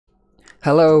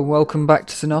Hello and welcome back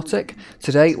to Xonotic.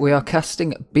 Today we are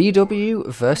casting BW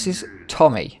versus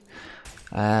Tommy.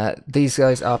 These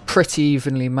guys are pretty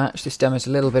evenly matched. This demo's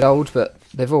a little bit old, but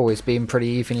they've always been pretty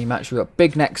evenly matched. We've got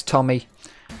Big Next Tommy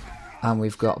and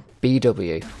we've got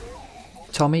BW.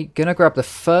 Tommy gonna grab the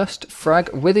first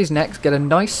frag with his next, get a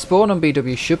nice spawn on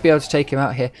BW, should be able to take him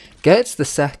out here. Gets the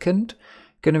second,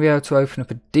 gonna be able to open up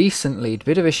a decent lead.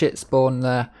 Bit of a shit spawn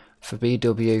there for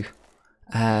BW.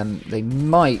 They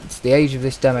might, the age of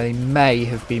this demo, they may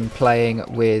have been playing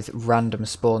with random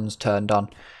spawns turned on,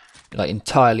 like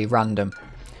entirely random.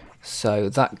 So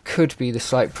that could be the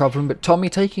slight problem, but Tommy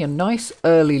taking a nice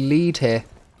early lead here.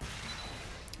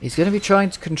 He's going to be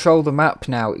trying to control the map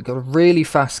now. He got a really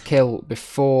fast kill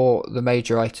before the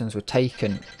major items were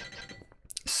taken.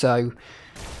 So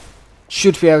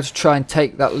should be able to try and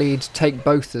take that lead, take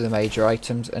both of the major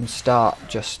items and start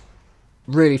just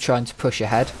really trying to push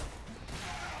ahead.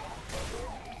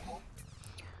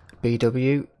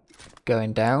 BW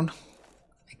going down.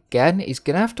 Again, he's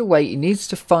going to have to wait. He needs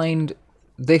to find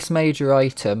this major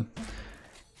item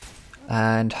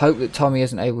and hope that Tommy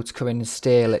isn't able to come in and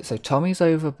steal it. So Tommy's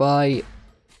over by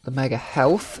the mega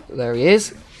health. There he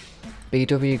is.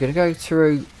 BW going to go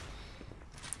through,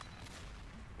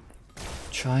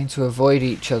 trying to avoid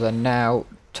each other now.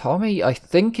 Tommy, I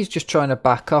think, is just trying to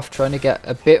back off, trying to get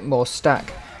a bit more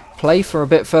stack. Play from a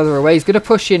bit further away. He's going to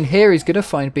push in here. He's going to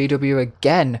find BW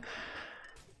again.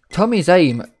 Tommy's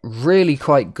aim really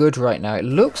quite good right now. It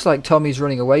looks like Tommy's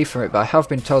running away from it, but I have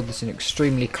been told this is an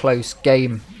extremely close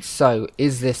game. So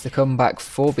is this the comeback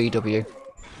for BW?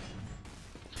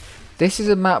 This is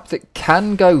a map that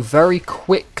can go very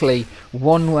quickly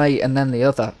one way and then the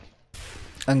other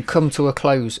and come to a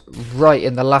close right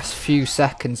in the last few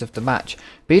seconds of the match.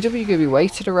 BW going to be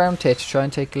waited around here to try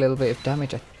and take a little bit of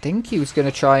damage. I think he was going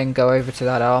to try and go over to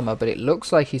that armor, but it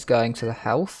looks like he's going to the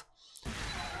health.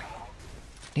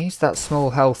 Needs that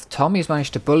small health. Tommy's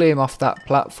managed to bully him off that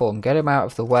platform, get him out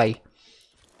of the way.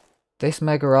 This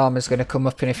mega armor is going to come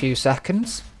up in a few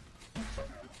seconds.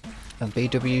 And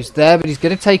BW's there, but he's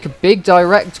going to take a big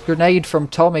direct grenade from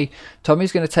Tommy.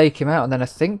 Tommy's going to take him out, and then I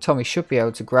think Tommy should be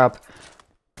able to grab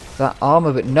that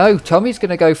armor, but no, Tommy's going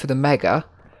to go for the mega.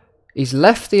 He's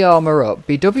left the armor up.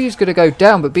 BW's going to go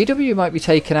down, but BW might be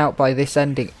taken out by this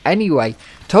ending anyway.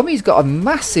 Tommy's got a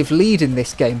massive lead in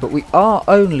this game, but we are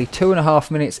only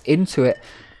 2.5 minutes into it.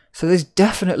 So there's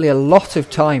definitely a lot of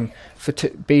time for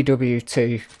BW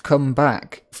to come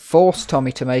back, force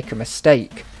Tommy to make a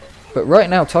mistake. But right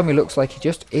now, Tommy looks like he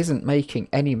just isn't making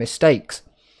any mistakes.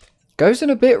 Goes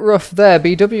in a bit rough there.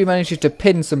 BW manages to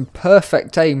pin some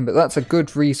perfect aim, but that's a good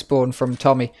respawn from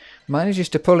Tommy. Manages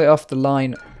to pull it off the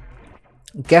line,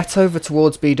 get over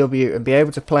towards BW and be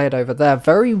able to play it over there.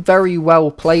 Very, very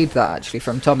well played that actually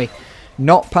from Tommy.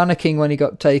 Not panicking when he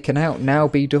got taken out. Now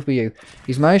BW,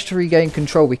 he's managed to regain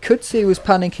control. We could see he was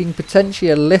panicking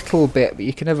potentially a little bit, but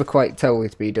you can never quite tell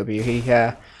with BW. He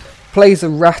plays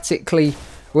erratically,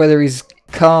 whether he's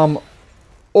calm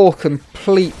or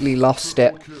completely lost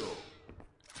it.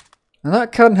 And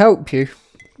that can help you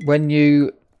when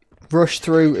you rush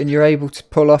through and you're able to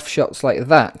pull off shots like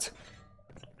that.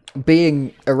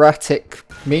 Being erratic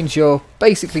means you're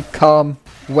basically calm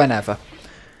whenever.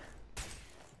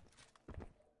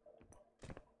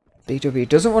 BW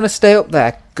doesn't want to stay up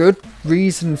there. Good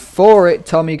reason for it.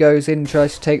 Tommy goes in,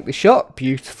 tries to take the shot.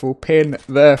 Beautiful pin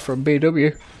there from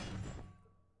BW.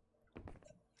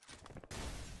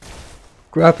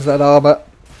 Grabs that armor.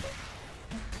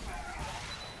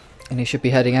 And he should be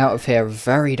heading out of here.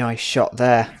 Very nice shot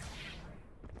there.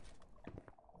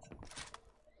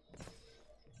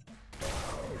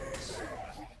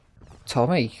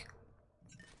 Tommy.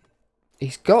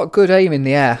 He's got good aim in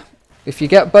the air. If you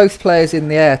get both players in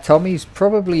the air, Tommy's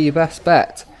probably your best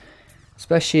bet.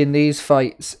 Especially in these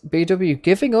fights. BW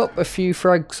giving up a few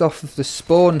frags off of the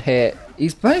spawn here.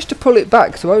 He's managed to pull it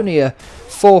back to only a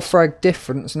 4 frag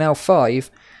difference, now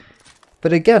 5.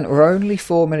 But again, we're only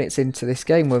 4 minutes into this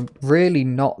game. We're really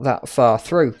not that far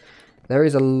through. There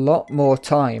is a lot more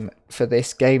time for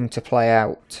this game to play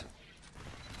out.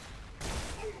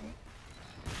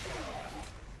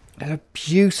 And a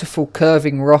beautiful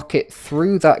curving rocket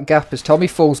through that gap as Tommy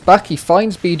falls back. He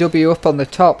finds BW up on the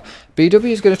top.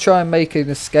 BW is going to try and make an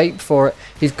escape for it.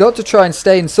 He's got to try and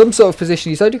stay in some sort of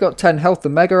position. He's only got 10 health. The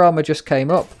mega armor just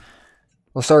came up.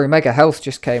 Well, sorry, mega health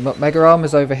just came up. Mega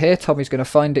armor's over here. Tommy's going to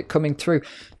find it coming through.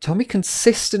 Tommy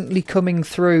consistently coming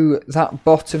through that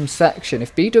bottom section.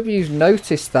 If BW's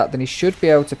noticed that, then he should be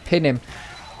able to pin him.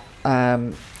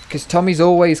 Because Tommy's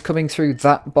always coming through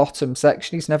that bottom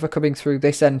section. He's never coming through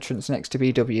this entrance next to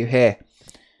BW here.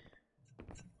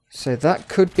 So that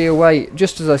could be a way,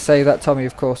 just as I say that, Tommy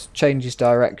of course changes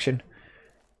direction.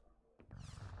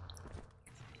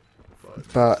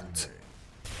 But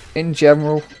in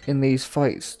general, in these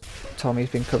fights, Tommy's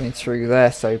been coming through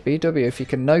there. So BW, if you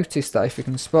can notice that, if you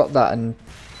can spot that and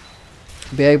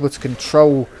be able to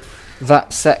control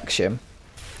that section,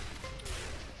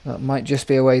 that might just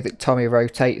be a way that Tommy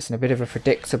rotates in a bit of a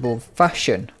predictable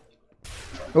fashion.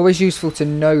 Always useful to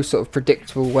know sort of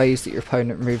predictable ways that your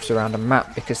opponent moves around a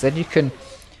map, because then you can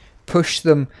push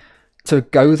them to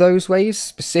go those ways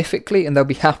specifically, and they'll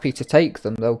be happy to take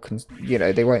them. They'll, you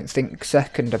know, they won't think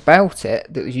second about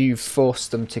it that you've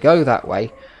forced them to go that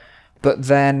way, but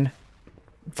then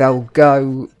they'll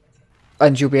go,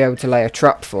 and you'll be able to lay a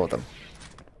trap for them.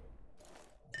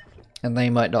 And they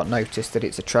might not notice that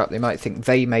it's a trap. They might think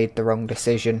they made the wrong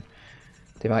decision.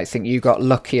 They might think you got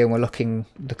lucky and were looking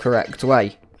the correct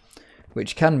way,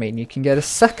 which can mean you can get a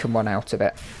second one out of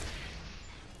it.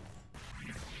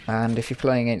 And if you're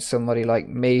playing against somebody like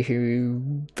me who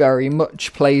very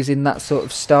much plays in that sort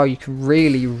of style, you can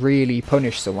really, really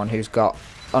punish someone who's got,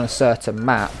 on a certain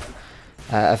map,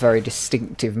 a very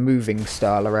distinctive moving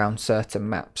style around certain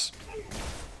maps.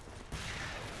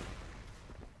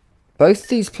 Both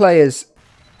these players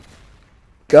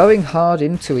going hard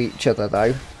into each other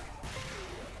though,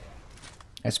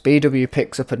 as BW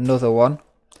picks up another one.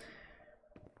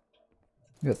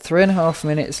 We've got 3.5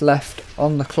 minutes left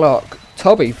on the clock.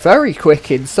 Tommy very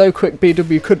quick in, so quick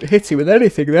BW couldn't hit him with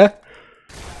anything there.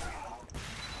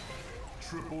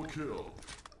 Triple kill.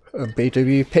 And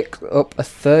BW picked up a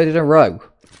third in a row.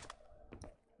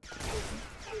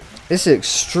 This is an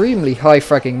extremely high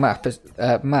fragging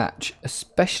match,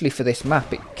 especially for this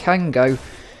map. It can go...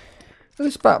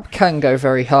 This map can go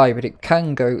very high, but it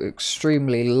can go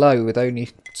extremely low with only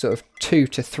sort of 2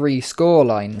 to 3 score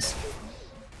lines.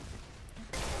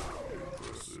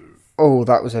 Oh,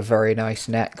 that was a very nice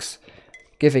Nex.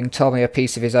 Giving Tommy a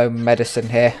piece of his own medicine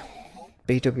here.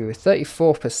 BW with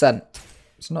 34%.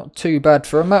 It's not too bad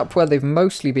for a map where they've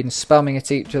mostly been spamming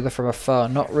at each other from afar,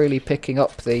 not really picking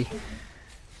up the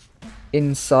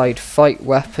inside fight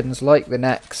weapons like the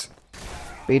Nex.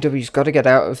 BW's got to get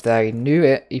out of there. He knew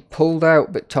it. He pulled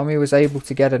out, but Tommy was able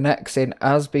to get a Nex in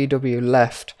as BW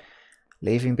left,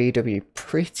 leaving BW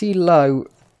pretty low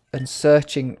and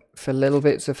searching for little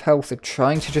bits of health and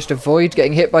trying to just avoid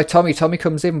getting hit by Tommy. Tommy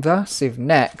comes in, massive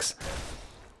Nex.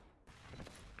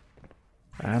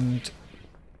 And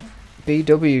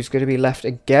BW's going to be left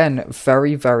again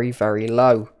very, very, very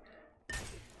low.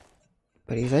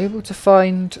 But he's able to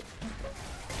find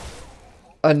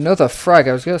another frag.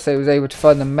 I was going to say he was able to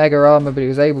find the mega armor, but he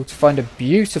was able to find a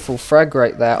beautiful frag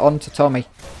right there onto Tommy.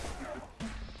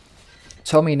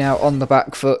 Tommy now on the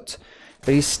back foot,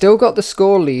 but he's still got the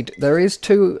score lead. There is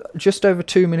just over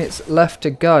 2 minutes left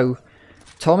to go.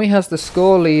 Tommy has the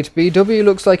score lead. BW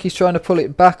looks like he's trying to pull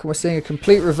it back, and we're seeing a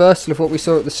complete reversal of what we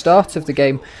saw at the start of the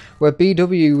game, where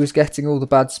BW was getting all the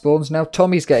bad spawns. Now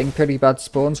Tommy's getting pretty bad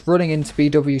spawns, running into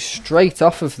BW straight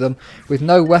off of them with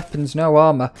no weapons, no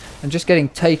armor, and just getting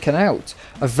taken out.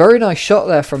 A very nice shot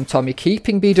there from Tommy,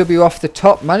 keeping BW off the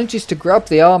top, manages to grab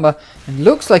the armor, and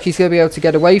looks like he's going to be able to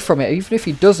get away from it. Even if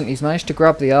he doesn't, he's managed to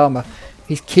grab the armor.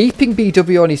 He's keeping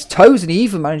BW on his toes, and he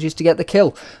even manages to get the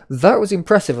kill. That was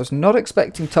impressive. I was not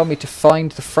expecting Tommy to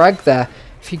find the frag there.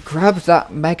 If he grabbed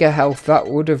that mega health, that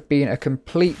would have been a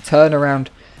complete turnaround.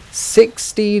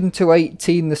 16 to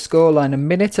 18 the scoreline. 1.5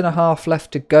 minutes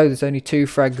left to go. There's only 2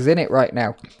 frags in it right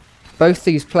now. Both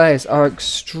these players are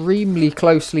extremely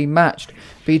closely matched.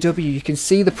 BW, you can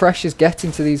see the pressures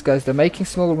getting to these guys. They're making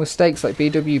small mistakes, like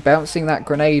BW bouncing that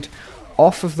grenade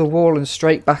off of the wall and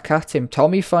straight back at him.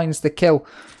 Tommy finds the kill.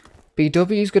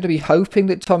 BW is going to be hoping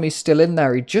that Tommy's still in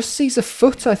there. He just sees a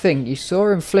foot, I think. You saw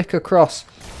him flick across.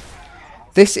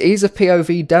 This is a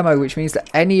POV demo, which means that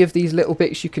any of these little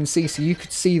bits you can see. So you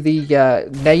could see the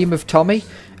name of Tommy.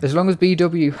 As long as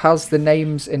BW has the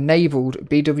names enabled,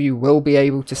 BW will be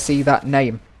able to see that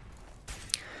name.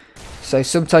 So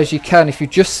sometimes you can, if you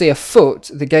just see a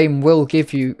foot, the game will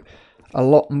give you a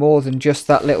lot more than just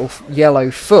that little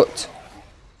yellow foot.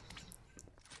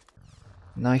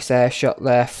 Nice air shot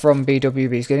there from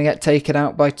BWB. He's going to get taken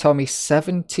out by Tommy.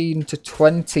 17 to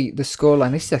 20 the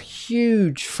scoreline. This is a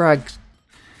huge frag.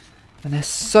 And they're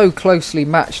so closely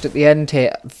matched at the end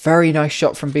here. Very nice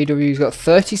shot from BW. He's got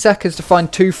 30 seconds to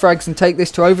find 2 frags and take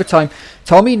this to overtime.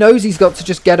 Tommy knows he's got to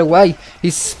just get away.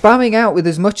 He's spamming out with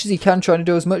as much as he can, trying to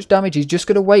do as much damage. He's just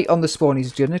going to wait on the spawn.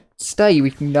 He's going to stay.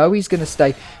 We know he's going to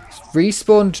stay. He's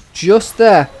respawned just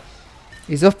there.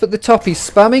 He's up at the top. He's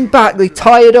spamming back. They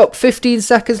tie it up. 15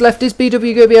 seconds left. Is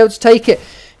BW going to be able to take it?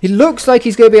 He looks like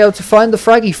he's going to be able to find the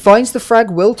frag. He finds the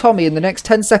frag. Will Tommy in the next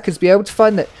 10 seconds be able to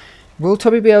find that? Will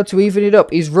Tommy be able to even it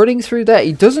up? He's running through there.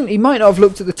 He doesn't. He might not have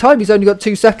looked at the time. He's only got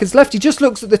 2 seconds left. He just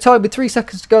looks at the time with 3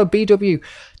 seconds to go. BW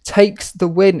takes the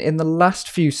win in the last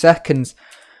few seconds.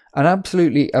 An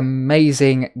absolutely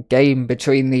amazing game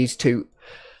between these two.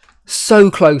 So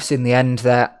close in the end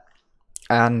there.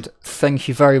 And thank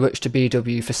you very much to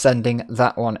BW for sending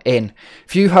that one in.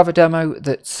 If you have a demo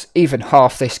that's even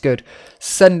half this good,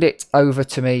 send it over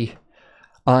to me.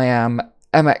 I am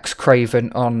MX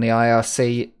Craven on the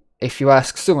IRC. If you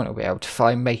ask, someone will be able to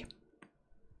find me.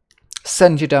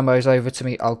 Send your demos over to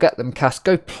me. I'll get them cast.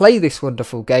 Go play this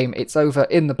wonderful game. It's over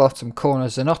in the bottom corner,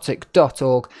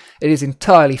 xonotic.org. It is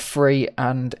entirely free,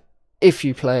 and if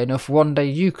you play enough, one day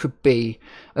you could be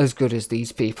as good as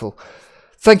these people.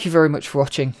 Thank you very much for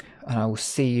watching, and I will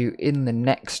see you in the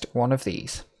next one of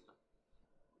these.